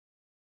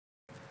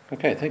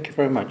Okay, thank you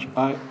very much.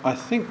 I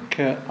think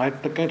I'm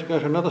going to go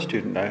to another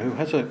student now who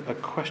has a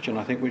question,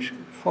 I think, which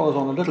follows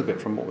on a little bit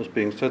from what was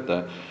being said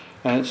there.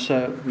 It's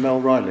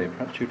Mel Riley.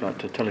 Perhaps you'd like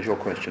to tell us your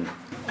question.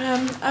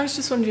 I was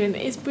just wondering,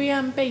 is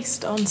BREEAM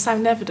based on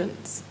sound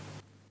evidence?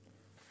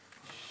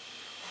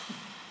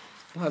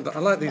 I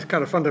like these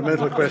kind of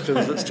fundamental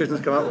questions that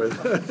students come up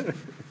with.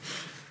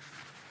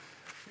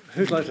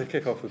 Who'd like to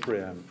kick off with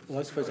BREEAM? Well,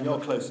 I suppose you're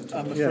closer to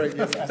I'm afraid,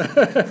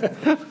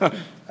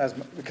 yes,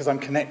 because I'm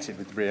connected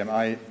with BREEAM,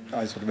 I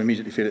sort of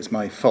immediately feel it's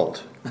my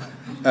fault.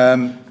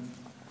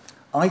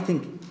 I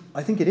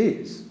think it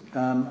is.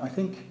 I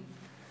think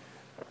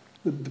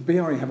the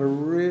BRE have a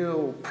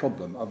real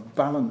problem of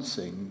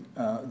balancing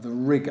the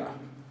rigour,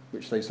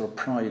 which they sort of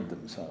pride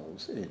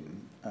themselves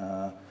in,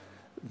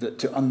 that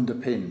to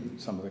underpin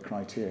some of the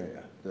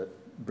criteria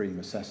that BREEAM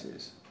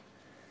assesses.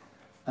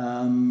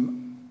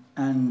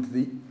 And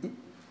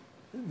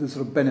the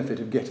sort of benefit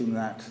of getting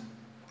that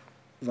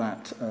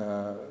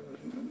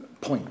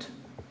point.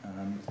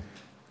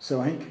 So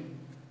I think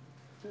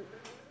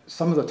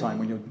some of the time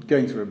when you're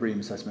going through a BREEAM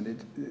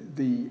assessment,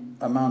 the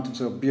amount of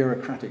sort of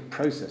bureaucratic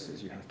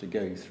processes you have to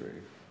go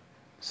through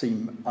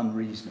seem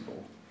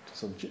unreasonable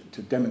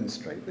to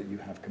demonstrate that you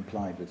have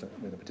complied with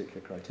a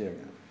particular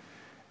criteria.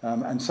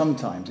 And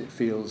sometimes it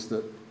feels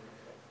that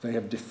they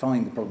have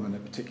defined the problem in a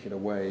particular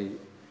way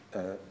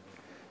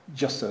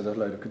just so that a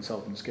load of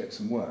consultants get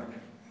some work,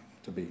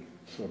 to be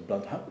sort of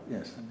blunt.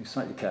 Yes, I'd be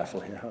slightly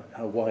careful here.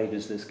 How wide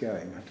is this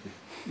going? I have to be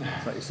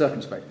slightly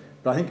circumspect.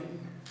 But I think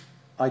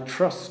I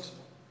trust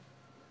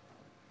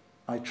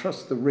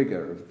the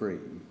rigour of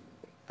BREEAM,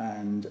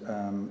 and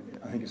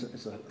I think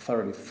it's a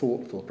thoroughly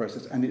thoughtful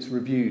process, and it's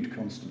reviewed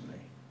constantly.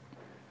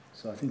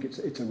 So I think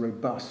it's a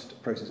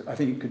robust process. I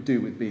think it could do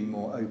with being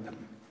more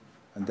open,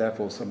 and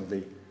therefore some of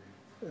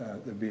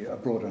there'd be a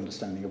broader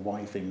understanding of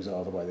why things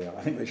are the way they are.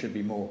 I think they should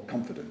be more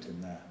confident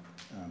in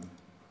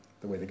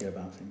the way they go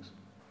about things.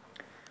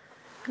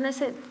 And I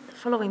said,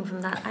 following from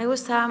that, I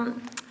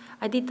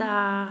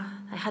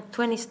had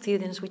 20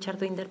 students which are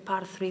doing their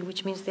part 3,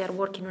 which means they are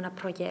working on a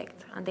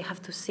project and they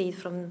have to see it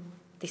from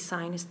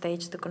design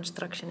stage to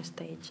construction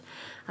stage.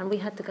 And we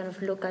had to kind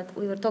of look at,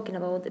 we were talking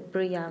about the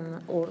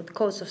BREEAM or the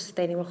codes of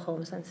sustainable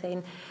homes and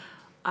saying,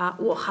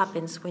 what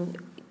happens when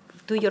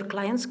do your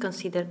clients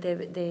consider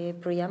the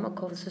BREEAM or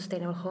code of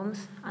sustainable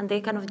homes? And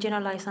the kind of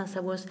generalized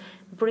answer was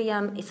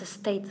BREEAM is a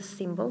status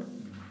symbol,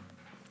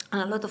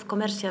 and a lot of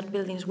commercial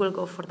buildings will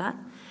go for that.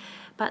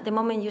 But the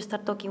moment you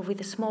start talking with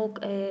the small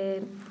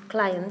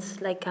clients,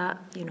 like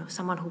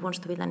someone who wants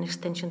to build an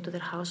extension to their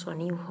house or a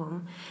new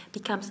home,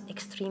 becomes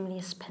extremely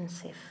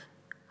expensive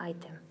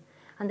item.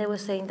 And they were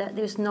saying that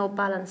there's no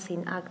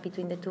balancing act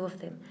between the two of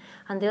them.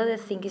 And the other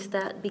thing is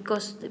that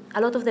because a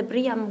lot of the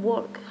BREEAM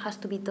work has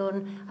to be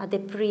done at the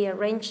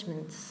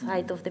pre-arrangement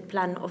side of the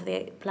plan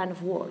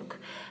of work,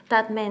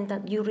 that meant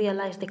that you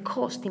realize the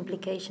cost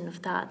implication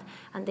of that,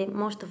 and then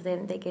most of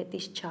them, they get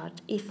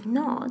discharged. If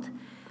not,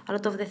 a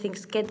lot of the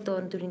things get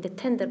done during the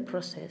tender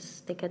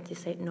process. They can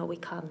just say, no, we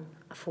can't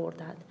afford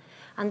that.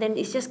 And then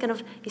it's just kind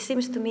of, it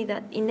seems to me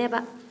that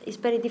it's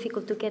very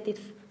difficult to get it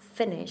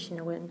finished in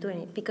a way of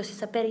doing it, because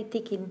it's a very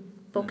ticking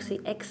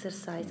boxy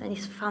exercise, and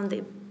it's found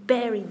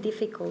very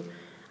difficult,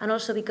 and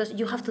also because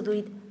you have to do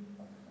it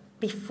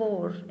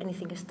before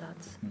anything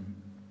starts.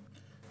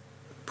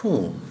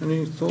 Paul,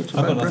 any thoughts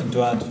I've about got nothing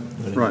to add.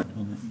 Really, right.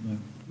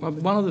 Well,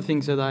 one of the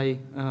things that I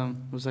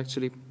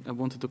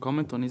wanted to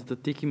comment on is the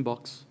ticking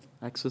box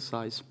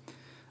exercise.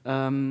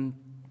 I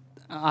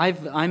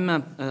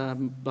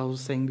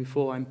was saying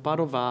before, I'm part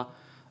of a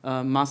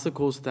master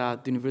course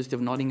that the University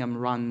of Nottingham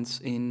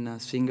runs in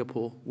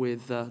Singapore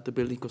with the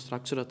Building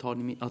Construction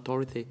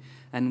Authority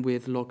and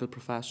with local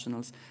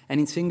professionals.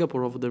 And in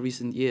Singapore, over the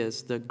recent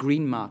years, the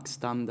Green Mark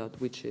standard,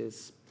 which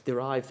is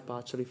derived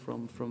partially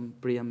from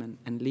BREEAM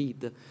and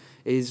LEED,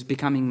 is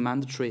becoming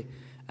mandatory.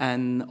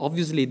 And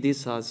obviously,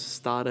 this has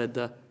started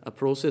a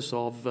process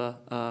of a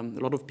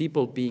lot of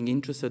people being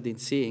interested in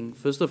seeing,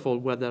 first of all,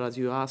 whether, as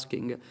you're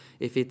asking,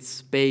 if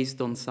it's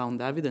based on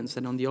sound evidence,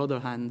 and on the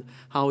other hand,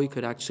 how it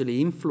could actually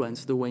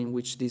influence the way in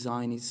which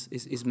design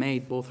is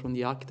made, both from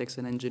the architect's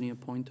and engineer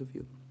point of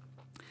view.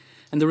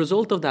 And the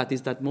result of that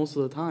is that most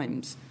of the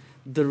times,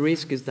 the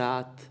risk is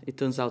that it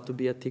turns out to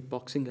be a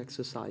tick-boxing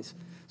exercise,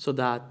 so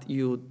that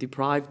you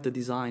deprive the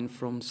design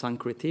from some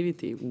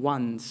creativity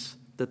once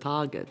the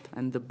target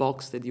and the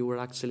box that you were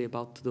actually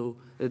about to do,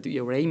 that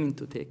you were aiming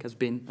to take, has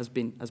been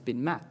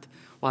met.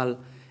 While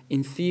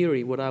in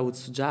theory, what I would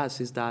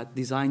suggest is that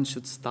design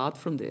should start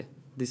from there.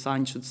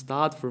 Design should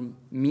start from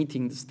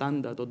meeting the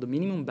standard or the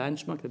minimum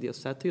benchmark that you have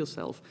set to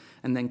yourself,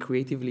 and then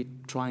creatively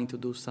trying to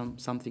do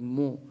something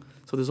more.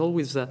 So there's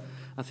always, I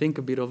think,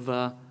 a bit of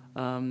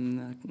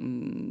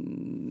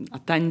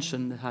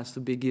attention that has to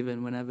be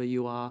given whenever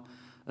you are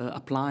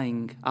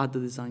applying at the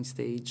design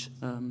stage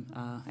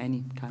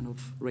any kind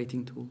of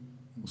rating tool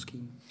or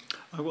scheme.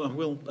 I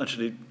will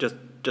actually just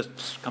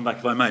come back,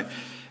 if I may,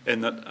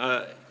 in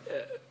that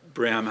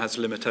BREEAM has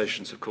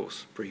limitations, of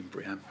course,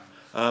 BREEAM.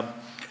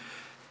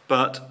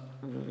 But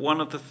one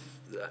of the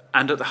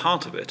and at the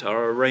heart of it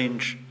are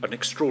an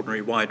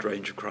extraordinary wide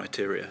range of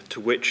criteria to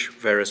which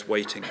various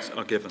weightings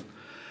are given.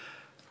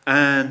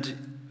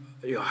 And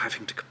you're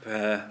having to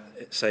compare,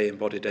 say,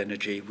 embodied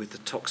energy with the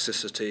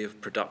toxicity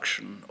of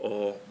production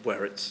or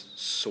where it's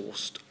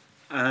sourced.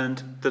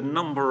 And the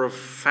number of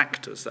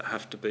factors that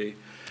have to be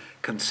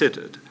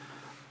considered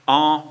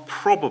are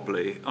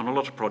probably, on a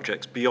lot of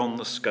projects, beyond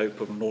the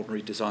scope of an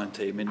ordinary design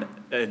team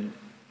in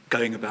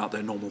going about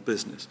their normal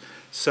business.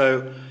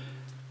 So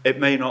it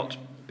may not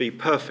be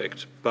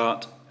perfect,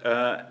 but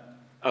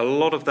a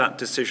lot of that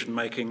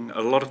decision-making,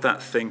 a lot of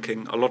that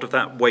thinking, a lot of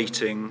that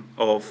weighting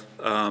of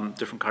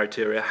different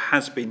criteria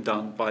has been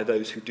done by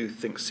those who do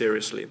think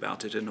seriously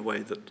about it in a way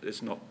that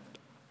is not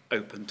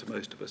open to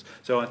most of us.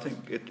 So I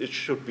think it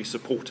should be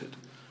supported.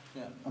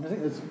 Yeah, I mean, I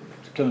think there's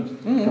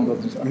a couple of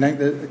things. I mean, I think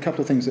there are a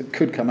couple of things that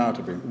could come out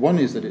of BREEAM. One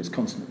is that it's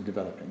constantly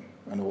developing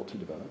and ought to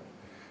develop.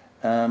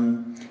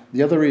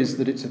 The other is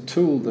that it's a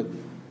tool that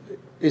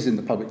is in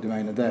the public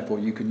domain, and therefore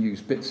you can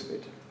use bits of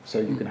it. So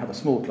you can have a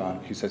small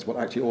client who says, well,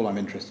 actually all I'm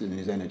interested in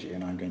is energy,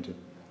 and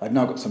I've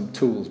now got some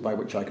tools by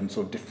which I can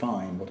sort of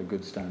define what a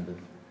good standard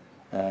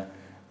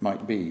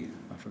might be.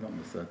 I've forgotten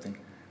the third thing.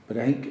 But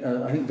I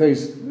think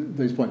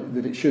those points,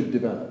 that it should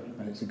develop,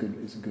 and it's a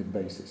good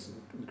basis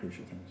of the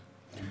crucial things.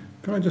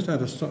 Can I just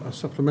add a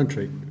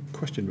supplementary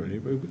question, really?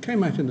 It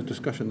came out in the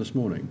discussion this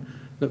morning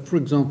that, for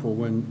example,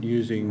 when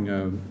using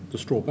the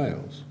straw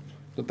bales,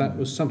 that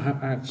was somehow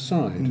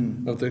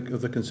outside of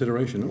the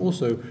consideration. And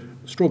also,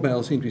 straw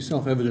bales seem to be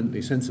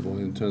self-evidently sensible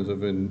in terms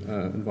of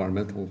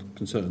environmental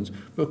concerns,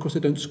 but of course they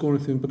don't score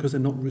anything because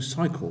they're not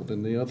recycled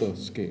in the other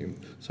scheme.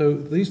 So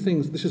these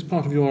things, this is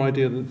part of your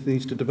idea that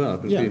needs to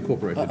develop and be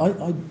incorporated.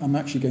 I'm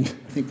actually going to,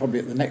 I think probably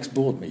at the next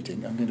board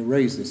meeting, I'm going to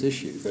raise this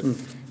issue, that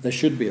there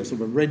should be a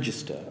sort of a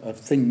register of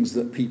things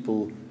that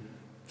people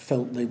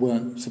felt they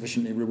weren't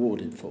sufficiently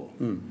rewarded for.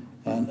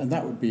 And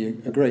that would be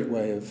a great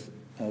way of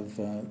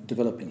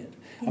developing it.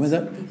 I mean,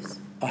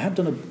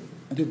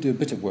 I did do a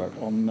bit of work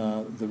on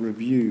the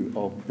review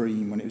of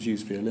BREEAM when it was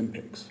used for the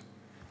Olympics.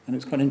 And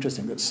it's quite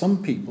interesting that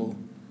some people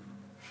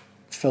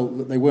felt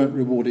that they weren't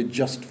rewarded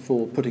just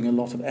for putting a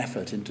lot of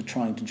effort into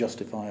trying to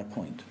justify a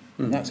point.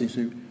 And that seems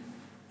to,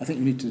 I think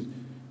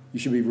you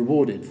should be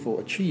rewarded for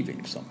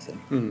achieving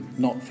something,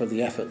 not for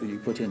the effort that you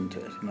put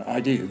into it. And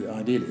ideally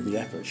the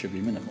effort should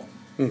be minimal,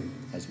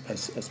 as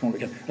small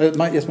as it can.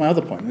 My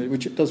other point,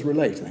 which it does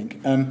relate, I think,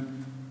 I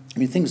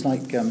mean, things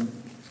like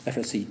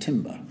FSC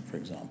timber, for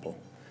example.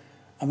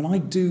 I mean, I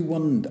do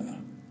wonder,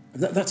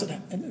 that's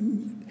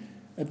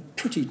a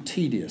pretty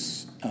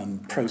tedious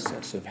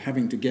process of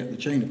having to get the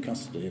chain of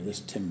custody of this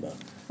timber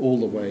all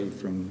the way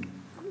from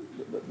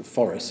the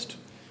forest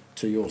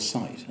to your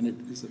site.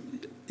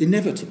 And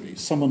inevitably,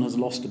 someone has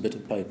lost a bit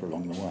of paper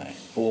along the way,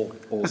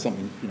 or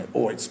something,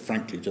 or it's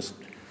frankly just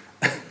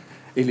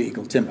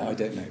illegal timber, I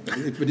don't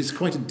know. But it's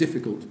quite a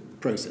difficult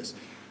process.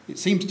 It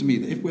seems to me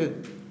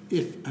that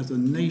if as a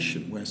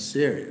nation we're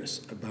serious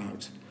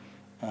about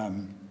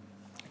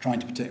trying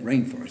to protect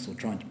rainforests or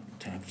trying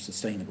to have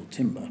sustainable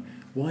timber,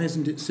 why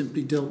isn't it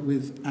simply dealt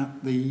with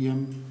at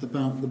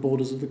the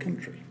borders of the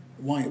country?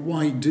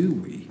 Why do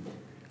we?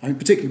 I mean,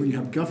 particularly when you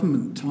have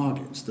government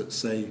targets that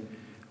say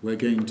we're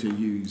going to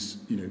use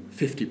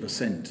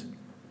 50%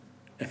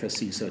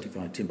 FSC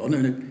certified timber. Oh, no,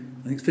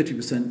 I think it's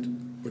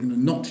 50%. We're going to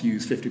not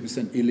use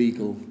 50%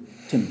 illegal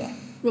timber.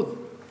 Well,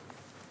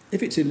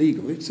 if it's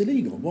illegal, it's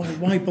illegal.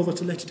 Why bother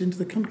to let it into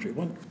the country?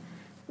 Why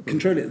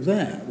control it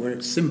there, where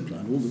it's simpler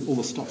and all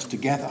the stock's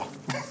together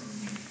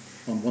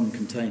on one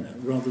container,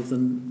 rather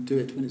than do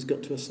it when it's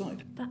got to a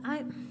site?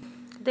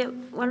 But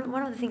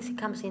one of the things that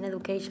comes in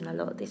education a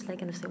lot is like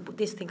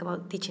this thing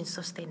about teaching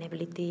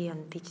sustainability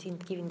and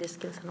giving the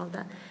skills and all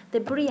that. The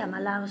BREEAM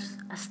allows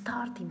a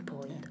starting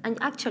point and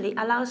actually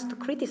allows to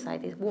criticize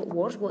it, what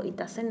works, what it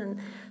doesn't. And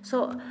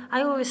so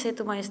I always say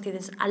to my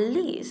students, at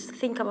least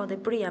think about the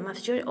BREEAM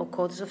or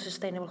Codes of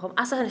Sustainable Home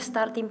as a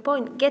starting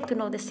point. Get to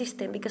know the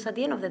system, because at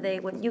the end of the day,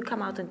 when you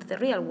come out into the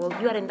real world,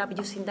 you end up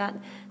using that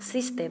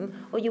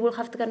system, or you will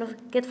have to kind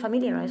of get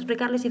familiarized,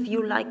 regardless if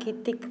you like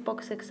it, tick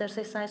box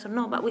exercise or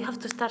no. But we have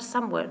to start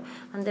somewhere,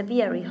 and the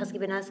BRE has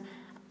given us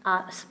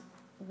a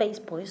base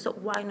point, so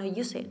why not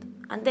use it?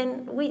 And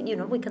then we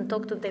can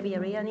talk to the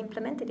BRE and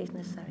implement it if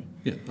necessary.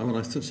 Yeah, I mean,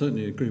 I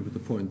certainly agree with the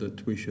point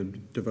that we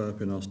should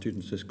develop in our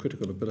students this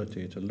critical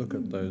ability to look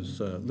at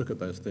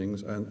those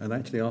things and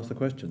actually ask the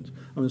questions.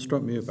 I mean, it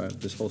struck me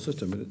about this whole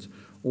system, and it's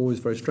always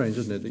very strange,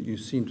 isn't it,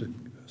 that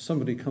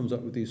somebody comes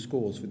up with these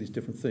scores for these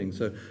different things.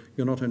 So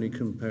you're not only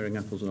comparing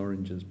apples and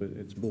oranges, but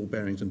it's ball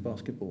bearings and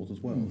basketballs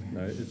as well.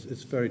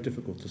 It's very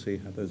difficult to see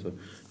how those are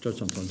judged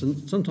sometimes.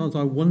 And sometimes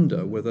I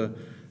wonder whether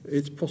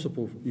it's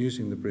possible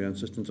using the BREEAM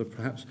system to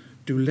perhaps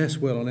do less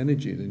well on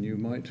energy than you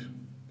might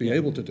be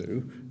able to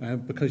do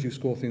because you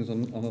score things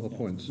on other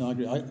points. No, I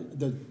agree.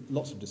 There's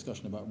lots of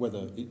discussion about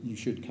whether you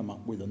should come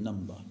up with a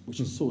number, which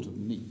is sort of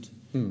neat,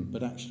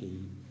 but actually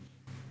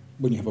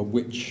when you have a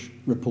which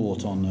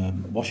report on a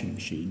washing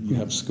machine, you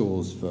have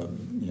scores for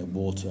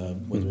water,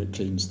 whether it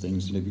cleans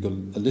things. You've got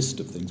a list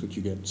of things which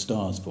you get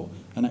stars for,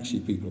 and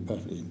actually people are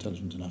perfectly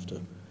intelligent enough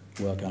to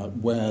work out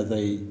where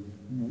they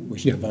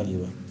wish to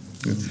value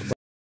a